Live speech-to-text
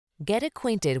Get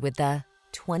acquainted with the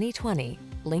 2020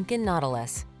 Lincoln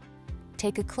Nautilus.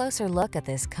 Take a closer look at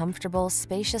this comfortable,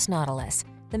 spacious Nautilus,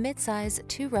 the midsize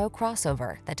two-row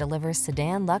crossover that delivers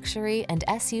sedan luxury and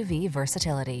SUV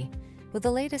versatility. With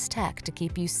the latest tech to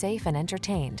keep you safe and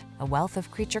entertained, a wealth of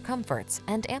creature comforts,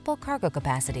 and ample cargo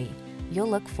capacity, you'll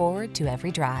look forward to every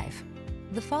drive.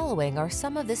 The following are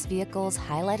some of this vehicle's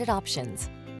highlighted options: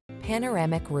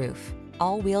 panoramic roof,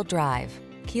 all-wheel drive,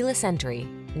 keyless entry,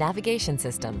 navigation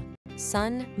system,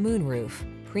 sun, moonroof,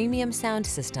 premium sound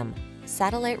system,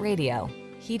 satellite radio,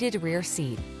 heated rear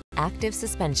seat, active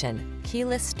suspension,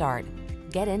 keyless start.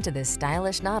 Get into this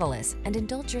stylish Nautilus and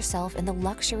indulge yourself in the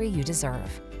luxury you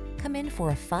deserve. Come in for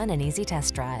a fun and easy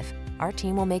test drive. Our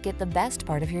team will make it the best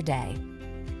part of your day.